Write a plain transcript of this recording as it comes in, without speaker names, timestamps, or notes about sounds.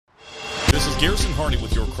This is Garrison Hardy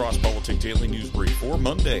with your Cross-Politic Daily News Brief for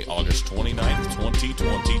Monday, August 29th,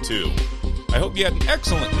 2022. I hope you had an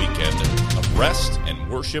excellent weekend of rest and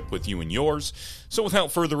worship with you and yours. So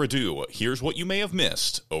without further ado, here's what you may have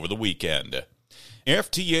missed over the weekend.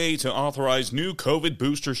 FDA to authorize new COVID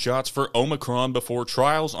booster shots for Omicron before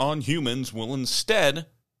trials on humans will instead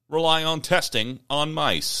rely on testing on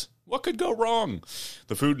mice. What could go wrong?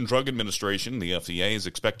 The Food and Drug Administration, the FDA, is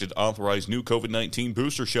expected to authorize new COVID-19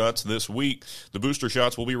 booster shots this week. The booster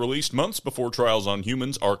shots will be released months before trials on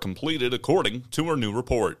humans are completed, according to our new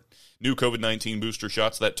report. New COVID-19 booster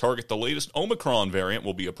shots that target the latest Omicron variant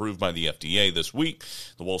will be approved by the FDA this week.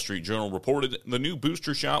 The Wall Street Journal reported the new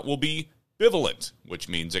booster shot will be bivalent, which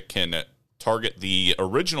means it can target the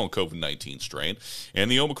original COVID-19 strain and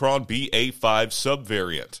the Omicron BA.5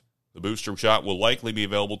 subvariant. The booster shot will likely be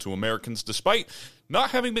available to Americans despite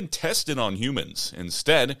not having been tested on humans.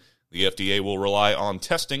 Instead, the FDA will rely on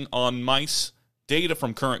testing on mice, data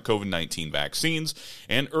from current COVID-19 vaccines,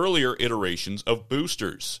 and earlier iterations of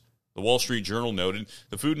boosters. The Wall Street Journal noted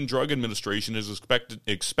the Food and Drug Administration is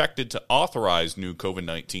expected to authorize new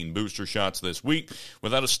COVID-19 booster shots this week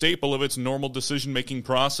without a staple of its normal decision-making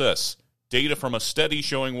process: data from a study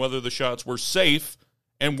showing whether the shots were safe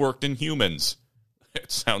and worked in humans. It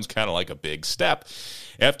sounds kind of like a big step.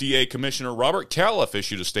 FDA Commissioner Robert Califf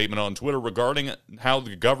issued a statement on Twitter regarding how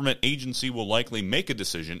the government agency will likely make a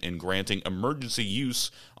decision in granting emergency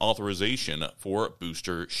use authorization for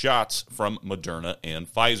booster shots from Moderna and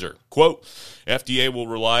Pfizer. Quote, FDA will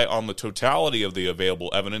rely on the totality of the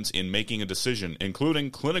available evidence in making a decision,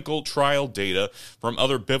 including clinical trial data from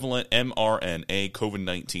other bivalent mRNA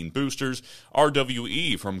COVID-19 boosters,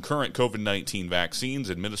 RWE from current COVID-19 vaccines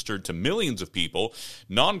administered to millions of people,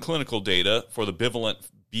 non-clinical data for the bivalent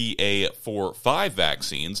BA.4/5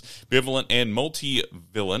 vaccines, bivalent and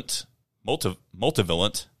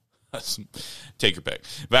multivalent, take your pick.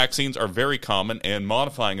 Vaccines are very common, and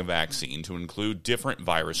modifying a vaccine to include different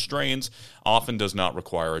virus strains often does not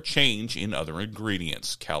require a change in other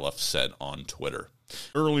ingredients, Califf said on Twitter.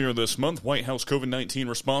 Earlier this month, White House COVID-19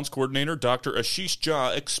 response coordinator Dr. Ashish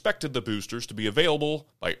Jha expected the boosters to be available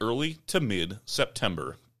by early to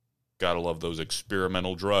mid-September. Gotta love those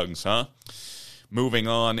experimental drugs, huh? Moving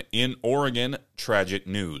on, in Oregon, tragic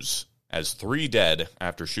news, as 3 dead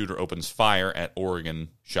after shooter opens fire at Oregon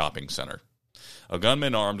shopping center. A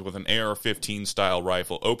gunman armed with an AR-15-style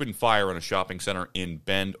rifle opened fire in a shopping center in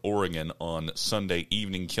Bend, Oregon on Sunday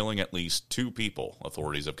evening, killing at least 2 people,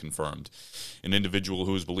 authorities have confirmed. An individual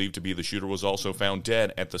who is believed to be the shooter was also found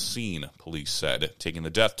dead at the scene, police said, taking the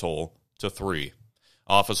death toll to 3.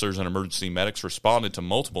 Officers and emergency medics responded to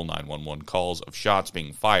multiple 911 calls of shots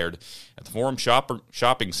being fired at the Forum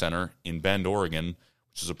Shopping Center in Bend, Oregon,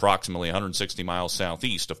 which is approximately 160 miles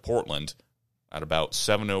southeast of Portland, at about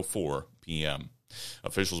 7:04 p.m.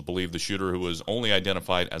 Officials believe the shooter, who was only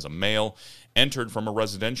identified as a male, entered from a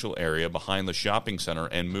residential area behind the shopping center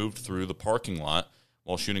and moved through the parking lot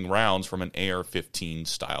while shooting rounds from an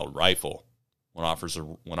AR-15-style rifle. When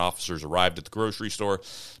officers arrived at the grocery store,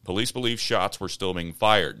 police believe shots were still being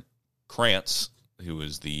fired. Krantz, who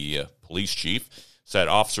is the police chief, said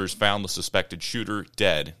officers found the suspected shooter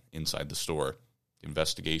dead inside the store. The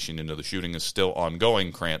investigation into the shooting is still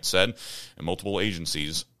ongoing, Krantz said, and multiple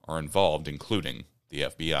agencies are involved, including the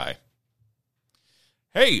FBI.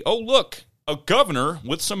 Hey, oh look! A governor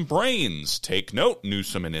with some brains. Take note,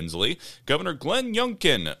 Newsom and Inslee. Governor Glenn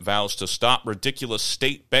Youngkin vows to stop ridiculous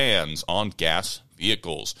state bans on gas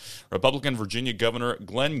vehicles. Republican Virginia Governor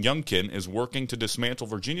Glenn Youngkin is working to dismantle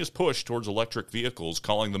Virginia's push towards electric vehicles,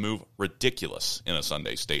 calling the move ridiculous in a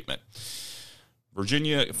Sunday statement.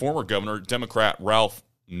 Virginia former Governor Democrat Ralph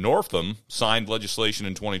Northam signed legislation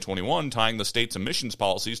in 2021 tying the state's emissions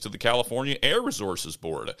policies to the California Air Resources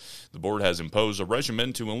Board. The board has imposed a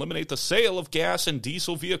regimen to eliminate the sale of gas and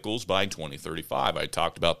diesel vehicles by 2035. I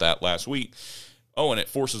talked about that last week. Oh, and it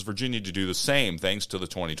forces Virginia to do the same thanks to the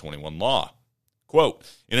 2021 law. Quote,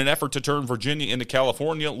 in an effort to turn Virginia into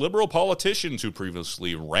California, liberal politicians who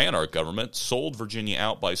previously ran our government sold Virginia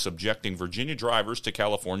out by subjecting Virginia drivers to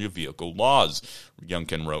California vehicle laws,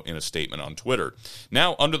 Youngkin wrote in a statement on Twitter.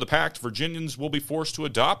 Now, under the pact, Virginians will be forced to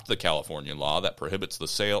adopt the California law that prohibits the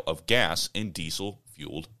sale of gas and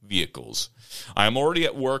diesel-fueled vehicles. I am already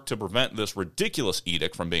at work to prevent this ridiculous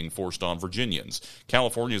edict from being forced on Virginians.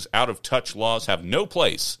 California's out-of-touch laws have no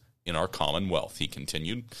place in our Commonwealth, he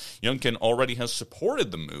continued. Youngkin already has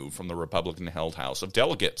supported the move from the Republican-held House of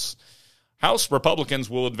Delegates. House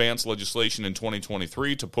Republicans will advance legislation in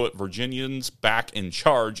 2023 to put Virginians back in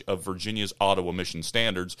charge of Virginia's auto emission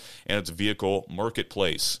standards and its vehicle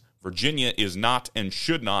marketplace. Virginia is not and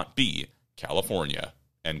should not be California,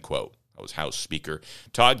 end quote. That was House Speaker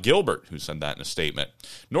Todd Gilbert who said that in a statement.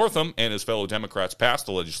 Northam and his fellow Democrats passed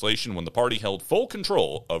the legislation when the party held full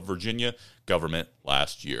control of Virginia government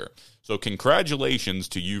last year. So congratulations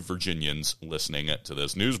to you Virginians listening to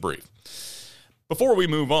this news brief. Before we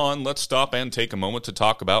move on, let's stop and take a moment to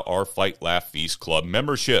talk about our Fight, Laugh, Feast Club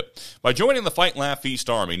membership. By joining the Fight, Laugh, Feast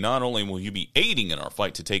Army, not only will you be aiding in our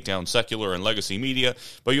fight to take down secular and legacy media,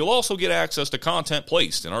 but you'll also get access to content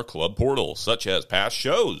placed in our club portal, such as past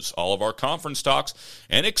shows, all of our conference talks,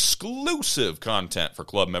 and exclusive content for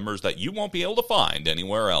club members that you won't be able to find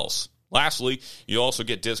anywhere else. Lastly, you also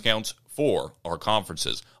get discounts for our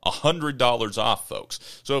conferences, $100 off,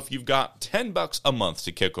 folks. So if you've got $10 a month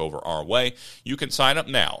to kick over our way, you can sign up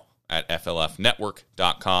now at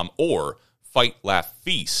flfnetwork.com or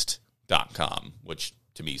fightlaughfeast.com, which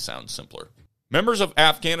to me sounds simpler. Members of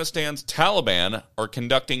Afghanistan's Taliban are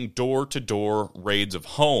conducting door-to-door raids of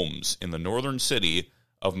homes in the northern city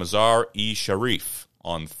of Mazar-e-Sharif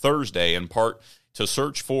on Thursday, in part to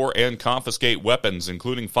search for and confiscate weapons,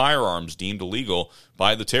 including firearms deemed illegal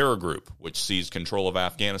by the terror group, which seized control of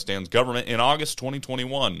Afghanistan's government in August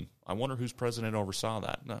 2021. I wonder whose president oversaw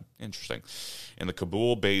that. Interesting. And the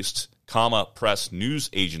Kabul-based Kama Press news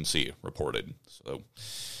agency reported. So,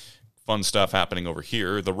 fun stuff happening over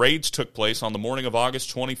here. The raids took place on the morning of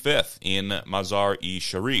August 25th in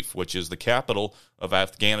Mazar-e-Sharif, which is the capital of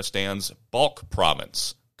Afghanistan's Balkh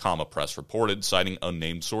province. Kama Press reported, citing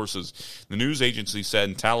unnamed sources. The news agency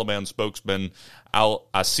said Taliban spokesman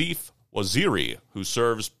Al-Asif Waziri, who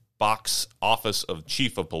serves Balkh's Office of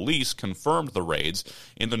Chief of Police, confirmed the raids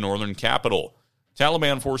in the northern capital.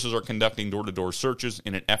 Taliban forces are conducting door-to-door searches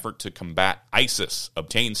in an effort to combat ISIS,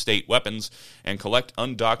 obtain state weapons, and collect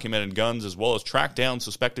undocumented guns, as well as track down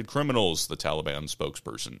suspected criminals, the Taliban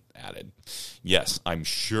spokesperson added. Yes, I'm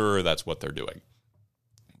sure that's what they're doing.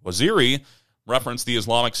 Waziri referenced the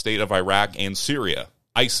Islamic State of Iraq and Syria,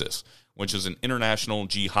 ISIS, which is an international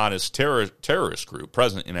jihadist terrorist group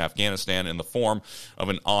present in Afghanistan in the form of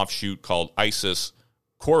an offshoot called ISIS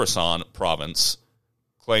Khorasan province,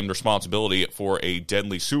 claimed responsibility for a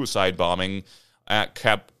deadly suicide bombing at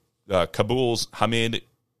Kabul's Hamid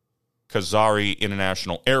Karzai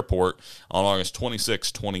International Airport on August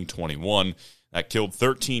 26, 2021. That killed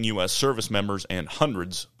 13 U.S. service members and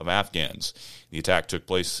hundreds of Afghans. The attack took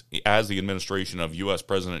place as the administration of U.S.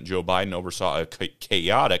 President Joe Biden oversaw a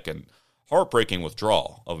chaotic and heartbreaking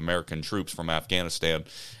withdrawal of American troops from Afghanistan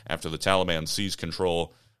after the Taliban seized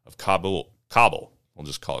control of Kabul, we'll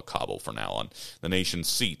just call it Kabul from now on, the nation's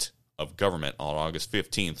seat of government on August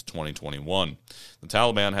 15th, 2021. The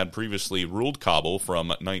Taliban had previously ruled Kabul from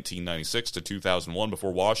 1996 to 2001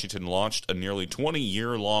 before Washington launched a nearly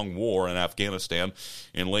 20-year-long war in Afghanistan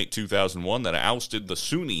in late 2001 that ousted the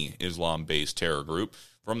Sunni Islam-based terror group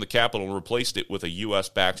from the capital and replaced it with a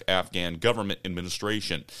U.S.-backed Afghan government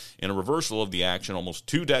administration. In a reversal of the action almost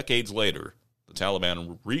 2 decades later, the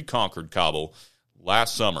Taliban reconquered Kabul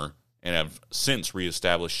last summer and have since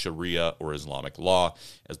reestablished Sharia or Islamic law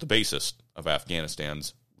as the basis of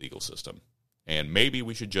Afghanistan's legal system. And maybe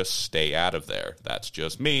we should just stay out of there. That's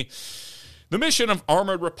just me. The mission of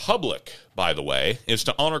Armored Republic, by the way, is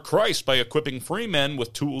to honor Christ by equipping free men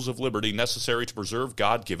with tools of liberty necessary to preserve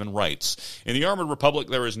God-given rights. In the Armored Republic,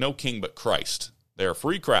 there is no king but Christ. They are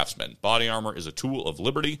free craftsmen. Body armor is a tool of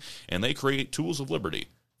liberty, and they create tools of liberty.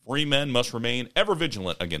 Free men must remain ever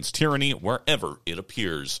vigilant against tyranny wherever it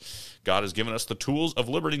appears. God has given us the tools of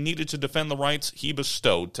liberty needed to defend the rights he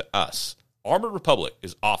bestowed to us. Armored Republic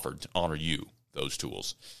is offered to honor you, those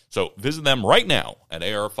tools. So visit them right now at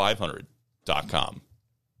AR500.com.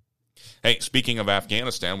 Hey, speaking of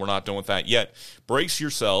Afghanistan, we're not done with that yet. Brace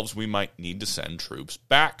yourselves, we might need to send troops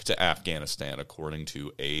back to Afghanistan, according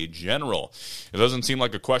to a general. It doesn't seem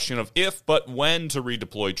like a question of if, but when to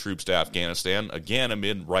redeploy troops to Afghanistan, again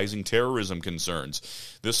amid rising terrorism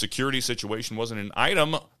concerns. This security situation wasn't an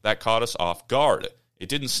item that caught us off guard. It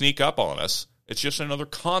didn't sneak up on us. It's just another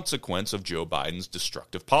consequence of Joe Biden's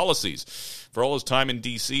destructive policies. For all his time in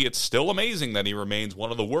D.C., it's still amazing that he remains one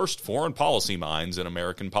of the worst foreign policy minds in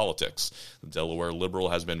American politics. The Delaware liberal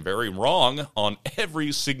has been very wrong on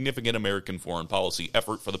every significant American foreign policy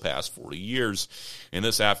effort for the past 40 years. And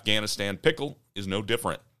this Afghanistan pickle is no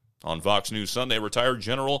different. On Fox News Sunday, retired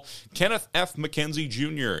General Kenneth F. McKenzie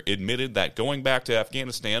Jr. admitted that going back to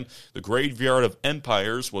Afghanistan, the graveyard of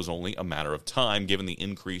empires was only a matter of time given the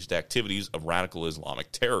increased activities of radical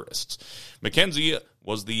Islamic terrorists. McKenzie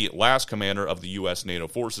was the last commander of the U.S. NATO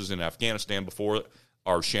forces in Afghanistan before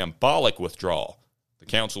our shambolic withdrawal. The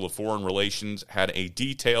Council of Foreign Relations had a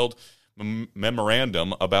detailed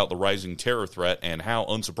memorandum about the rising terror threat and how,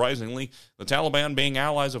 unsurprisingly, the Taliban, being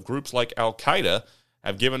allies of groups like Al-Qaeda,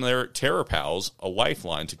 have given their terror pals a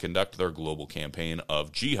lifeline to conduct their global campaign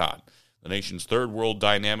of jihad. The nation's third world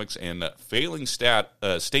dynamics and failing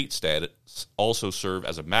state status also serve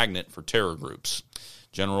as a magnet for terror groups.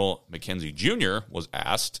 General McKenzie Jr. was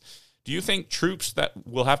asked, "Do you think troops that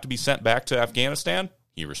will have to be sent back to Afghanistan?"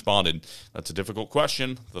 He responded, "That's a difficult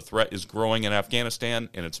question. The threat is growing in Afghanistan,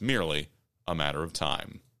 and it's merely a matter of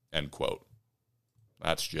time." End quote.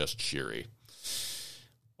 That's just cheery.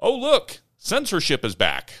 Oh, look, censorship is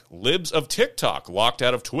back. Libs of TikTok locked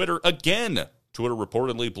out of Twitter again. Twitter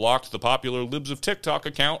reportedly blocked the popular Libs of TikTok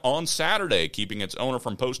account on Saturday, keeping its owner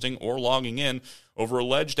from posting or logging in over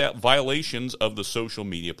alleged violations of the social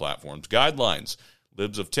media platform's guidelines.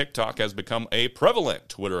 Libs of TikTok has become a prevalent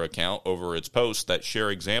Twitter account over its posts that share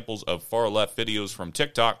examples of far-left videos from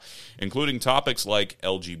TikTok, including topics like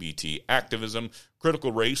LGBT activism,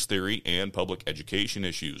 critical race theory, and public education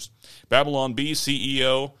issues. Babylon Bee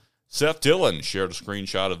CEO Seth Dillon shared a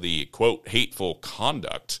screenshot of the, quote, hateful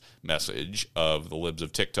conduct message of the Libs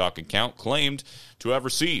of TikTok account claimed to have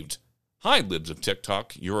received. "Hi, Libs of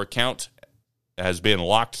TikTok. Your account has been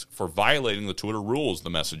locked for violating the Twitter rules," the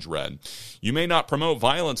message read. "You may not promote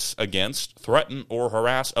violence against, threaten, or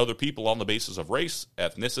harass other people on the basis of race,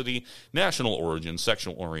 ethnicity, national origin,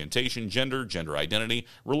 sexual orientation, gender identity,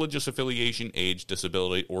 religious affiliation, age,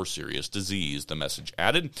 disability, or serious disease," the message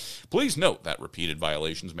added. "Please note that repeated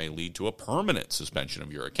violations may lead to a permanent suspension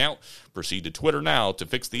of your account. Proceed to Twitter now to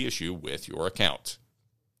fix the issue with your account."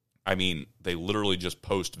 I mean, they literally just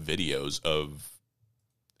post videos of...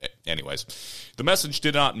 Anyways, the message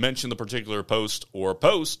did not mention the particular post or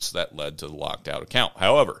posts that led to the locked out account.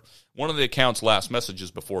 However, one of the account's last messages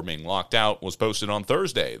before being locked out was posted on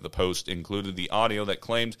Thursday. The post included the audio that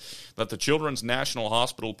claimed that the Children's National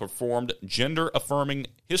Hospital performed gender-affirming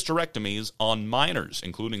hysterectomies on minors,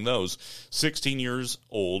 including those 16 years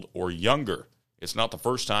old or younger. It's not the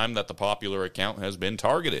first time that the popular account has been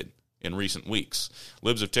targeted in recent weeks.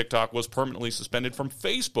 Libs of TikTok was permanently suspended from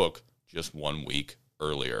Facebook just 1 week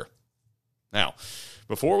earlier. Now,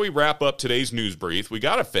 before we wrap up today's news brief, we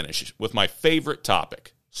got to finish with my favorite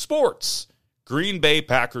topic, sports. Green Bay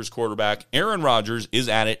Packers quarterback Aaron Rodgers is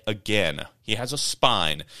at it again. He has a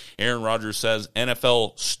spine. Aaron Rodgers says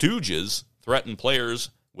NFL stooges threaten players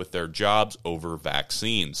with their jobs over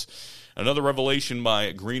vaccines. Another revelation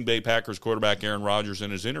by Green Bay Packers quarterback Aaron Rodgers in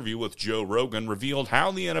his interview with Joe Rogan revealed how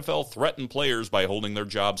the NFL threatened players by holding their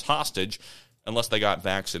jobs hostage unless they got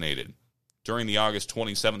vaccinated. During the August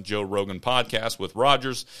 27th Joe Rogan podcast with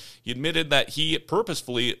Rodgers, he admitted that he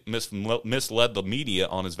purposefully misled the media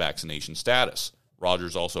on his vaccination status.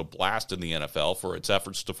 Rodgers also blasted the NFL for its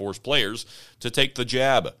efforts to force players to take the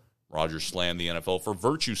jab. Rodgers slammed the NFL for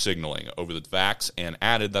virtue signaling over the vax and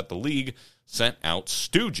added that the league sent out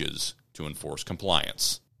stooges to enforce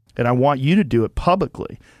compliance. And I want you to do it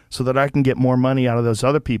publicly so that I can get more money out of those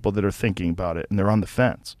other people that are thinking about it and they're on the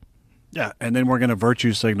fence. Yeah, and then we're going to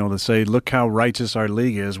virtue signal to say, look how righteous our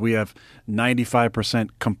league is. We have 95%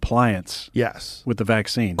 compliance with the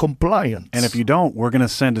vaccine. Compliance. And if you don't, we're going to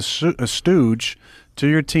send a stooge to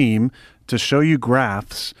your team to show you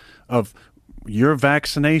graphs of your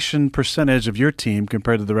vaccination percentage of your team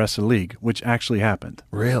compared to the rest of the league, which actually happened.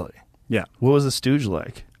 Really? Yeah. What was the stooge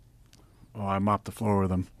like? Oh, I mopped the floor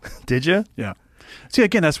with him. Did you? Yeah. See,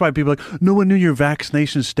 again, that's why people are like, no one knew your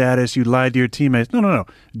vaccination status. You lied to your teammates. No.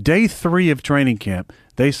 Day 3 of training camp,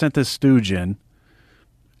 they sent this stooge in,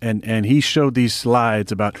 and he showed these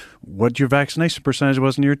slides about what your vaccination percentage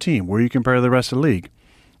was in your team, where you compare to the rest of the league.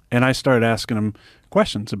 And I started asking him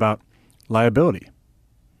questions about liability.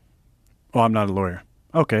 Oh, I'm not a lawyer.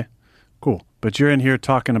 Okay, cool. But you're in here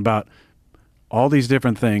talking about all these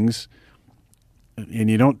different things, and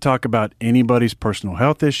you don't talk about anybody's personal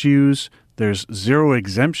health issues. There's 0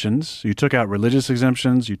 exemptions. You took out religious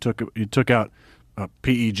exemptions. You took out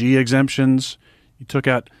PEG exemptions. You took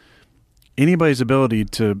out anybody's ability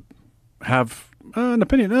to have an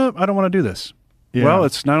opinion. No, I don't want to do this. Yeah. Well,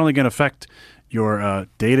 it's not only going to affect your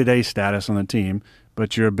day-to-day status on the team,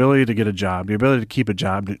 but your ability to get a job, your ability to keep a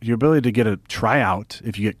job, your ability to get a tryout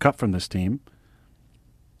if you get cut from this team,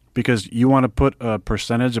 because you want to put a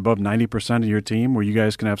percentage above 90% of your team where you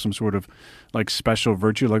guys can have some sort of like special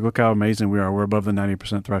virtue. Like, look how amazing we are. We're above the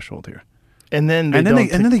 90% threshold here. And then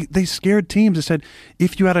they scared teams and said,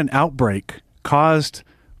 if you had an outbreak caused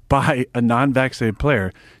by a non-vaccinated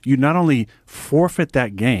player, you not only forfeit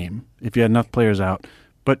that game if you had enough players out,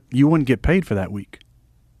 but you wouldn't get paid for that week.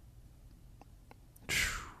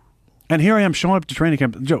 And here I am showing up to training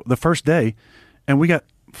camp, Joe, the first day, and we got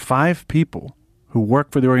 5 people who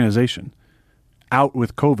work for the organization out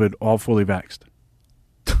with COVID, all fully vaxxed.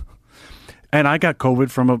 And I got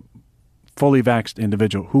COVID from a fully vaxxed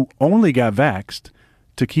individual who only got vaxxed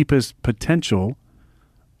to keep his potential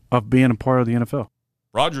of being a part of the NFL.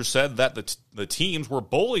 Rodgers said that the teams were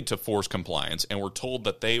bullied to force compliance and were told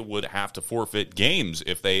that they would have to forfeit games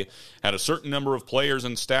if they had a certain number of players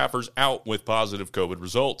and staffers out with positive COVID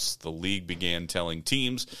results. The league began telling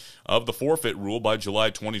teams of the forfeit rule by July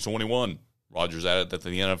 2021. Rodgers added that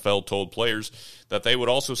the NFL told players that they would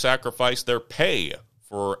also sacrifice their pay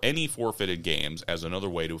for any forfeited games as another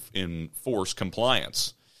way to enforce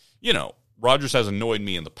compliance. You know, Rodgers has annoyed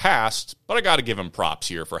me in the past, but I got to give him props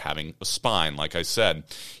here for having a spine, like I said.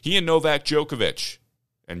 He and Novak Djokovic,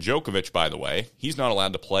 and Djokovic, by the way, he's not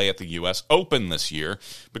allowed to play at the U.S. Open this year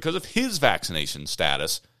because of his vaccination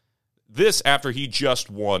status. This after he just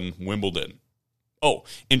won Wimbledon. Oh,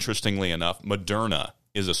 interestingly enough, Moderna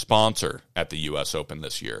is a sponsor at the U.S. Open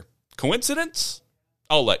this year. Coincidence?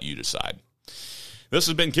 I'll let you decide. This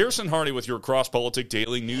has been Garrison Hardy with your Cross Politic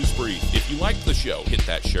Daily News Brief. If you liked the show, hit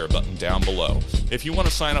that share button down below. If you want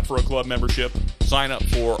to sign up for a club membership, sign up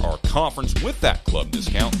for our conference with that club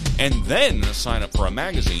discount, and then sign up for a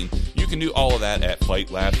magazine, you can do all of that at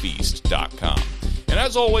FightLaughFeast.com. And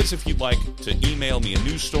as always, if you'd like to email me a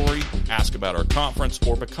news story, ask about our conference,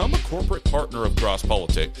 or become a corporate partner of Cross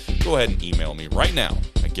Politic, go ahead and email me right now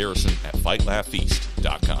at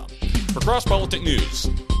garrison@FightLaughFeast.com. For Cross Politic News,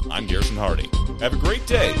 I'm Garrison Hardy. Have a great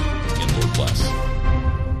day, and Lord bless.